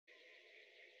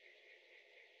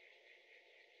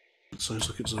sounds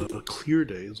like it's a clear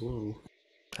day as well.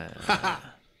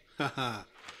 Haha!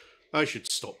 I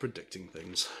should stop predicting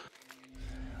things.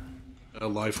 A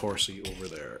live horsey over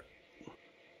there.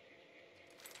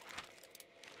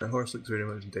 The horse looks very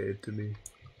much dead to me.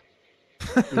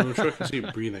 I'm sure I can see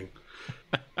it breathing.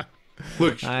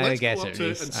 Look, I let's get go up it, to it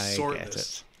Reese. and I sort get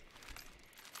this.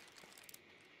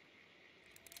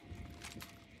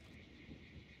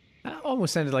 it. That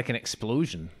almost sounded like an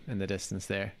explosion in the distance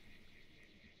there.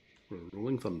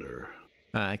 Rolling Thunder.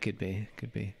 Ah, it could be.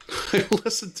 Could be. I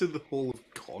listened to the whole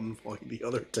of Convoy the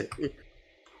other day.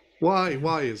 Why?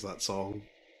 Why is that song?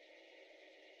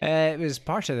 It was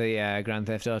part of the Grand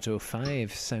Theft Auto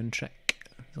 5 soundtrack. It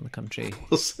was on the country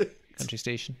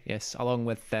station. Yes, along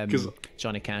with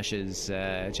Johnny Cash's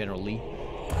General Lee.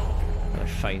 Another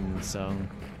fine song.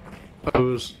 I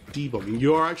was debugging.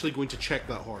 You are actually going to check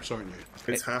that horse, aren't you?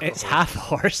 It's half a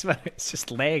horse, but it's just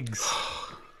legs.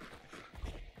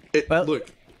 Look,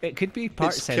 it could be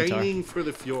part it's centaur. caning for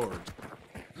the fjord.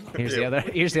 Here's the other.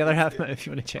 Here's the other half. If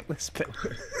you want to check this bit.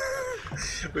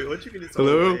 Wait, what do you mean it's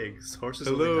Hello? all legs? Horses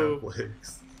only have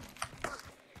legs.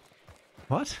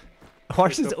 What?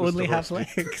 Horses Pick up only Mr. have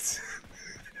Horsey. legs.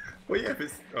 Well, yeah, if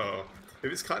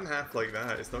it's cut in half like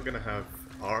that, it's not gonna have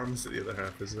arms at the other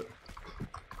half, is it?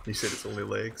 You said it's only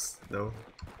legs. No,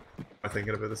 am I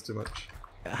thinking about this too much?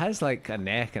 It has like a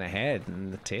neck and a head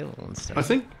and the tail and stuff. I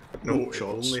think No, it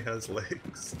only has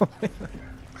legs.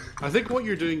 I think what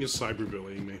you're doing is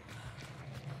cyberbullying me.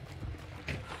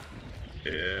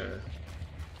 Yeah,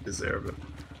 deserve it.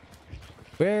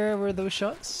 Where were those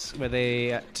shots? Were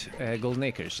they at Golden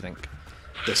Acres, you think?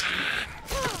 Distant.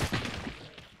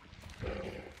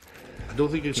 I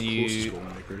don't think it's Can close you- to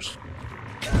Golden Acres.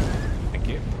 Thank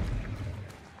you.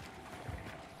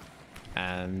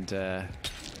 And Did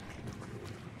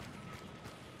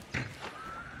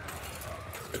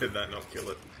that not kill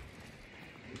it?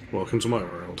 Welcome to my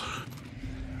world.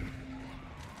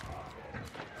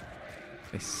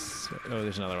 oh,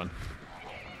 there's another one.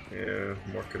 Yeah,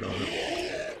 I'm working on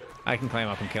it. I can climb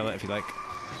up and kill it if you like.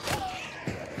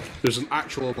 There's an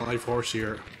actual live horse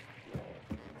here.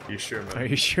 You sure, man? Are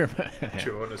you sure?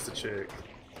 You want us to check?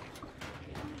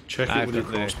 Check it I've with your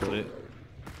got the crossbow. clue.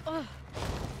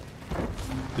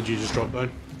 Did you just drop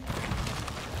down?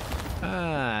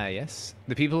 Ah, yes.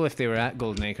 The people, if they were at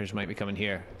Golden Acres, might be coming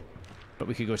here. But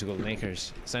we could go to Golden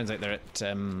Acres. Sounds like they're at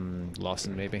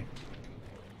Lawson, maybe.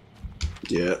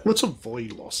 Yeah, let's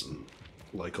avoid Lawson,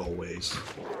 like always.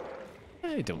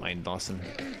 I don't mind Lawson.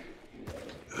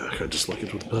 I just like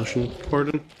it with passion.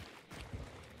 Pardon?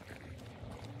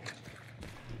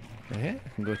 Yeah, I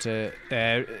can go to...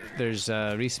 there's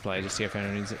a resupply just here if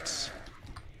anyone needs it.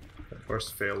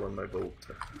 First fail on my bolt.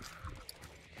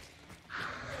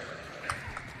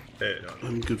 No.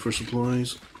 I'm good for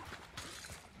supplies.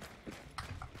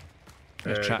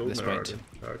 There's a trap Golden this or point.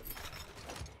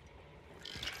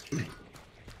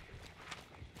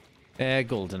 Arden?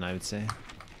 Golden, I would say.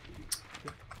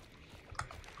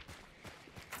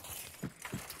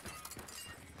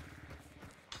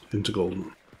 Into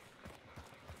Golden.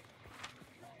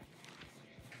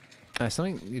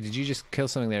 Something... Did you just kill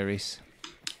something there, Reese?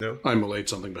 No. I meleeed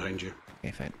something behind you.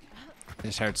 Okay, fine. I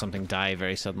just heard something die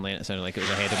very suddenly and it sounded like it was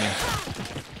ahead of me.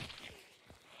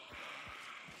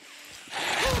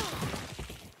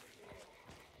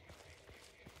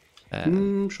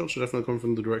 Shots are definitely coming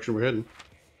from the direction we're heading.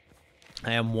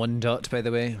 I am 1 dot, by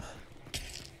the way.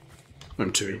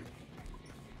 I'm 2.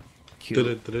 Cool.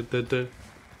 Yeah,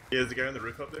 there's a guy on the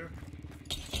roof up there.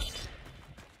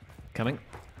 Coming.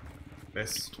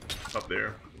 Missed. Up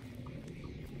there.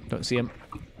 Don't see him.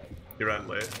 He ran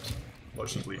left.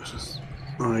 Watch his leeches.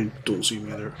 I don't see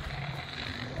him either.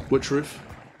 Which roof?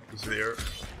 He's there.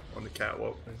 On the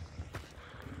catwalk.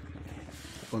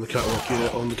 On the catwalk, yeah,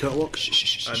 on the catwalk.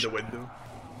 And the window.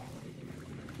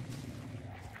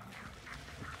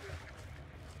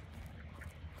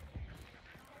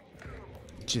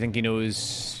 Do you think he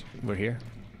knows we're here?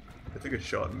 I think a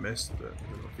shot and missed, but I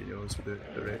don't know if he knows the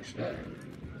direction.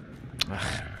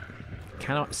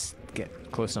 Cannot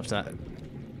get close enough to that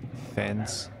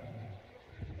fence.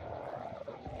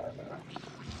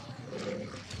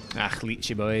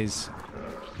 Leechy boys.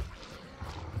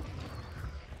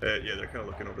 Yeah, they're kind of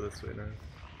looking over this way now.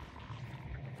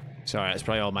 Sorry, it's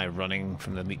probably all my running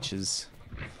from the leeches.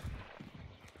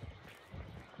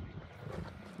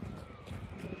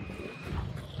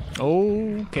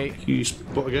 Okay. Can you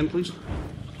spot again, please?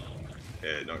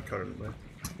 Not currently.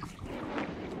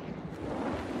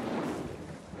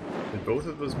 Did both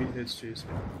of those meatheads chase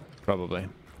me? Probably.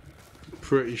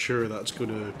 Pretty sure that's going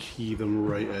to key them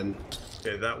right in.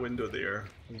 Yeah, that window there.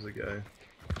 There's a guy.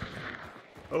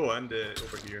 Oh, and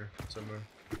over here somewhere.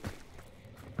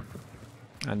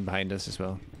 And behind us as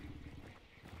well.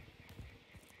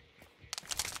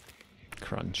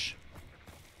 Crunch.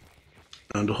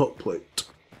 And a hot plate.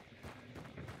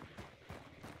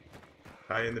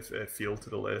 High in the field to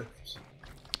the left.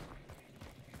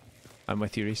 I'm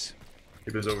with you, Reese.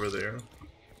 It was over there.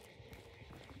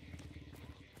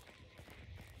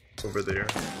 Over there.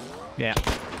 Yeah.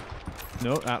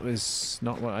 No, that was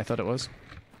not what I thought it was.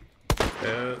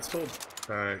 It's called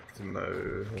back to Mao.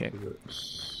 Okay.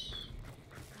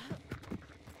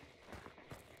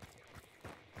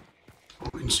 I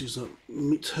can see that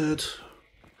meathead.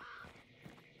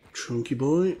 Chunky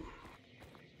boy.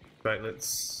 Right,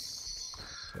 let's...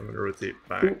 I'm gonna rotate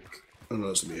back. And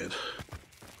that's the meathead.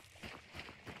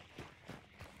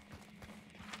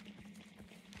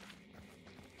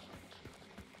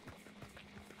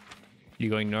 You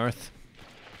going north?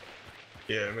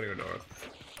 Yeah, I'm gonna go north.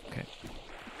 Okay.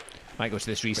 Might go to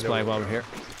this resupply while we're here.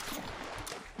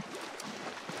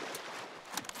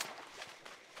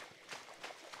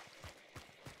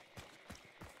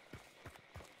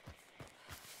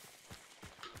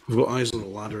 We've got eyes on the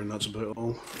ladder and that's about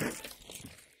all.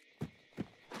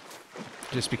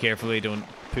 Just be careful they don't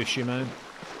push you, man.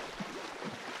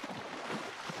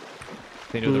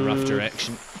 They know the rough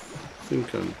direction. I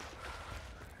think I'm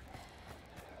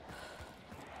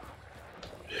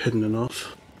hidden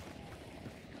enough.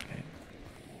 Okay.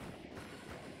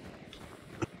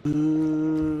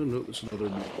 No, there's another.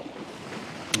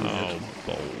 Oh,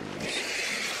 balls.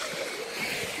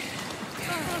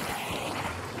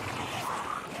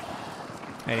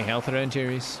 Any health around here,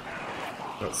 Reese?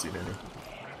 Not seen any.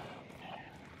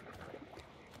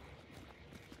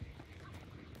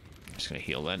 Just gonna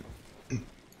heal then.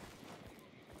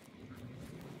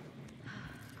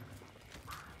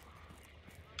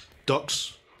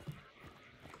 Ducks.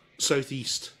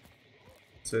 Southeast.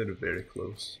 Sounded very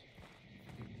close.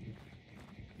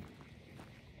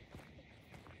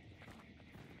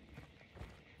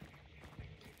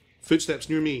 Footsteps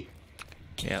near me.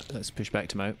 Yeah, let's push back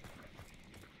to Mount.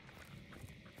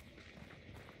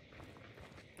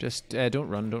 Just don't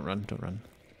run, don't run, don't run.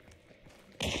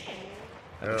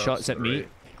 Oh, Shots at me. right.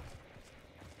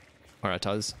 Or at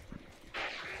us.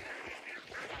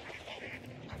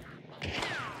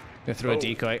 Gonna throw a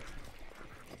decoy.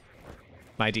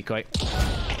 My decoy.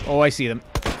 Oh, I see them.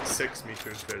 6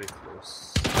 meters, very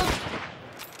close.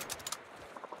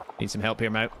 Need some help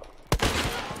here, Mount.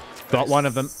 Got one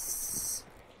of them.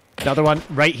 The other one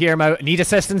right here, Mount. Need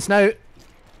assistance now.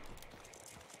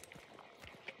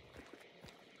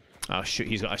 Oh shoot,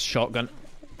 he's got a shotgun.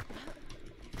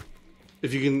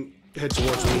 If you can head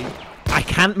towards me. I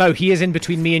can't, Mount. He is in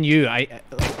between me and you. I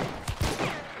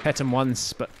hit him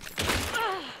once, but...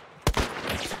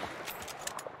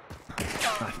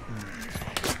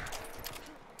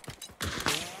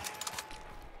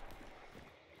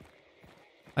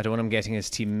 I don't want him getting his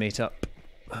teammate up.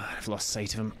 I've lost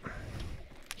sight of him.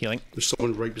 Healing. There's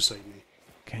someone right beside me.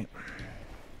 Okay.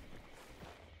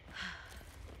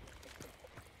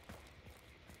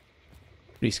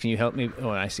 Reese, can you help me? Oh,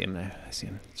 I see him now. I see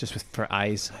him. Just with for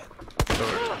eyes.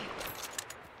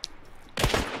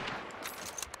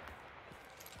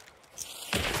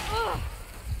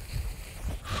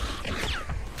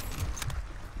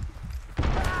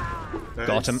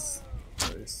 Got him.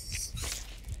 Nice.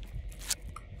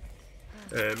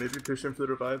 Maybe push him for the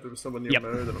revive. There was someone near Yep.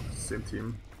 now. They're not the same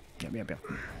team. Yep. Let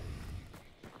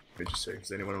me just check if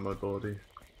there's anyone on my body.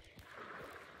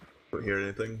 Don't hear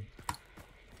anything.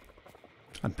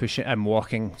 I'm pushing. I'm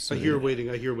walking. So I hear waiting,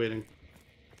 I hear waiting.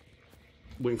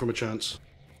 Waiting for my chance.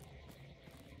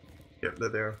 Yep, they're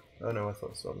there. Oh no, I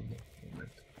thought I saw them.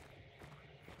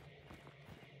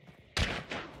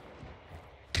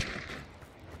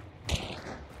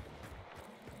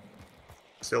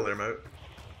 Still there, Mout.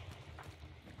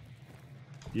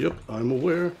 Yep, I'm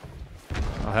aware.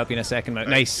 I'll help you in a second, Mount.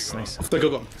 Right, Nice, you go. nice. I think I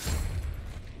got him.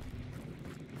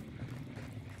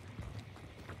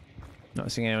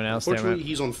 Not seeing anyone else there, Fortunately, Mount.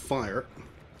 he's on fire.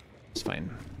 It's fine.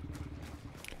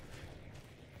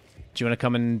 Do you want to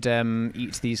come and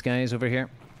eat these guys over here?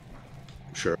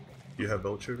 Sure. You have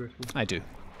vulture, Bertie? I do.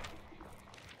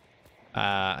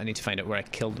 I need to find out where I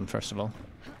killed them first of all.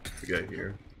 The guy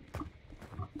here.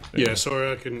 Yeah,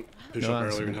 sorry I couldn't push No, up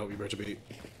that's earlier and okay. help you, BertieB.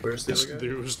 Where's the Yes, other guy?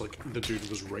 there was like, the dude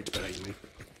was right behind me.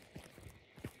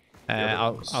 other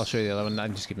I'll ones. show you the other one.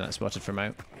 I'm just keeping that spotted for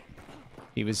Mount.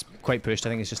 He was quite pushed. I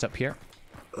think he's just up here.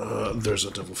 There's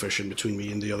a devilfish in between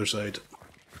me and the other side.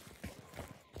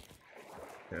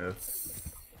 Yeah.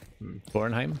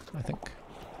 Bornheim, I think.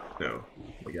 No.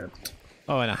 Again.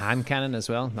 Oh, and a hand cannon as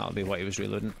well. That'll be what he was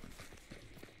reloading.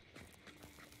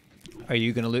 Are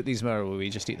you going to loot these, or will we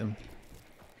just eat them?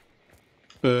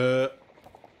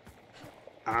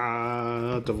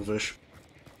 Devilfish.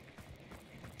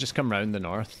 Just come round the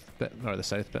north bit, or the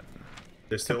south bit.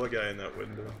 There's still a guy in that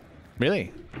window.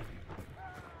 Really?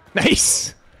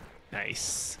 Nice!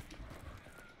 Nice.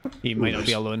 He might not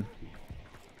be alone.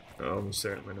 No,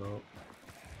 certainly not.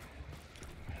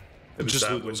 Just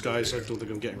loot those guys, I don't think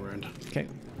I'm getting around. Okay.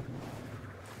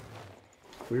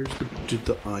 Where's the dude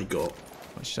that I got?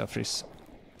 Watch yourself, Reese.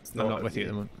 Not I'm not with you at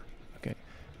the moment. Okay.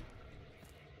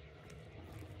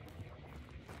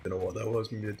 Don't know what that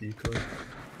was, maybe a decoy.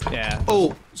 Yeah.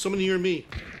 Oh, someone near me.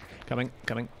 Coming,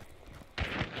 coming.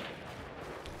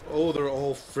 Oh, they're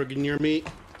all friggin' near me.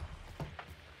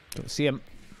 Don't see him.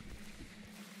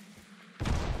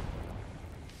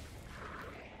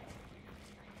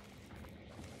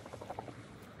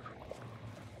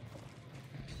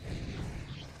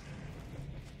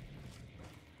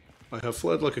 I have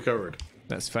fled like a coward.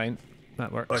 That's fine.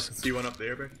 That works. Oh, I can see one up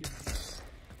there, Bertie.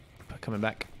 Coming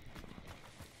back.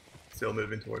 Still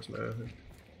moving towards me, I think.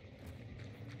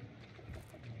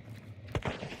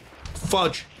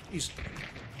 Fudge! He's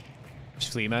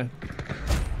Just flee now.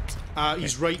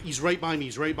 he's right by me,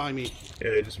 he's right by me.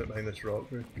 Yeah, he just went behind this rock.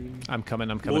 Bertie. I'm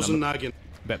coming, I'm coming. Wasn't I'm nagging.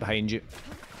 a bit behind you.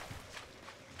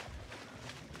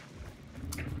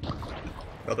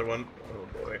 Another one.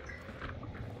 Oh boy.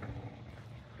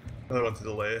 Another one to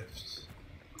the left.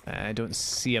 I don't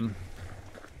see him.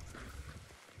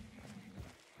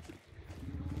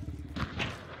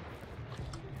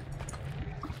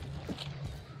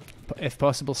 If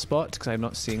possible, spot, because I'm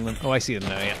not seeing them. Oh, I see them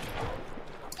now, yeah.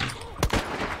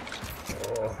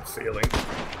 Oh, failing.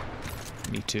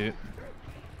 Me too.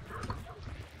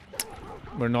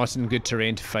 We're not in good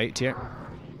terrain to fight here.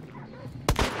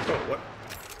 Oh, what?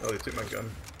 Oh, they took my gun.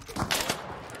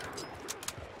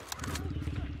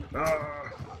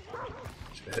 Ah!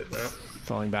 Should have hit that.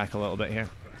 Falling back a little bit here.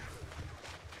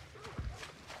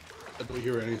 I don't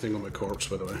hear anything on my corpse,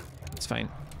 by the way. It's fine.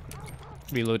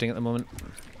 Reloading at the moment.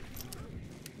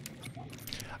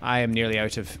 I am nearly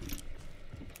out of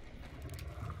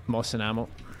moss and ammo.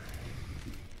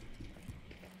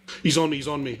 He's on me, he's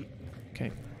on me.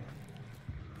 Okay.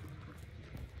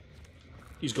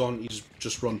 He's gone, he's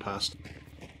just run past.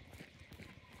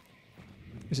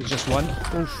 Is it just one?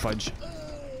 Oh, fudge.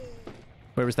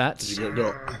 Where was that? Did you get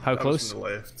got? How That close? was on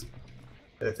the left.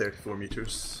 34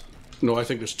 meters. No, I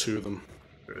think there's two of them.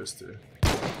 There is two.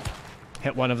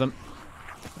 Hit one of them.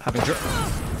 Having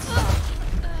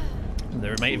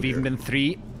there might have even been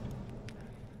three.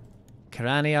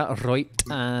 Crania, Reut,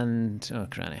 and... Oh,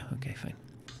 Crania. Okay, fine.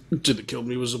 Did it kill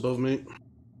me was above me?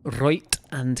 Reut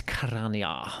and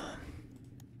Crania.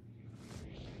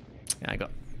 Yeah, I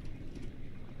got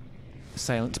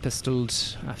silent pistoled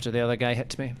after the other guy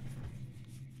hit me.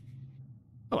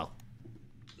 Oh well.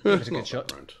 It was a good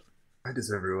shot. Why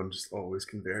does everyone just always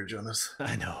converge on us?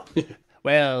 I know.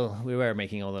 Well, we were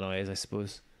making all the noise, I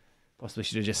suppose. Possibly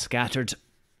should have just scattered.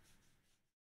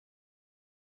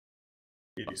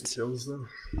 You do some kills though.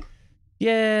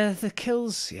 Yeah, the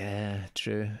kills. Yeah,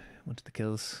 true. Wanted the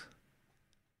kills.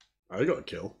 I got a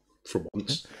kill, for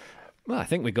once. Well, I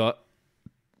think we got,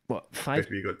 what, 5?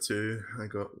 You got two, I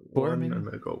got 4, one, maybe? and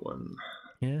I got one.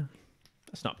 Yeah.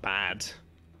 That's not bad.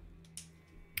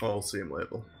 All same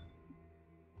level.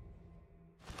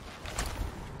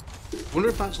 I wonder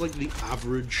if that's like the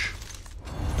average.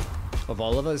 Of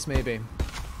all of us, maybe.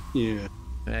 Yeah.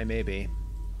 Maybe.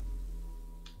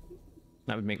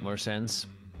 That would make more sense.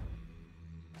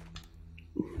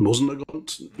 Wasn't a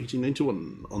Gaunt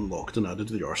 1891 unlocked and added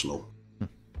to the arsenal?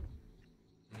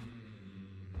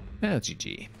 Well,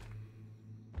 GG.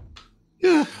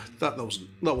 Yeah, that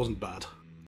wasn't bad.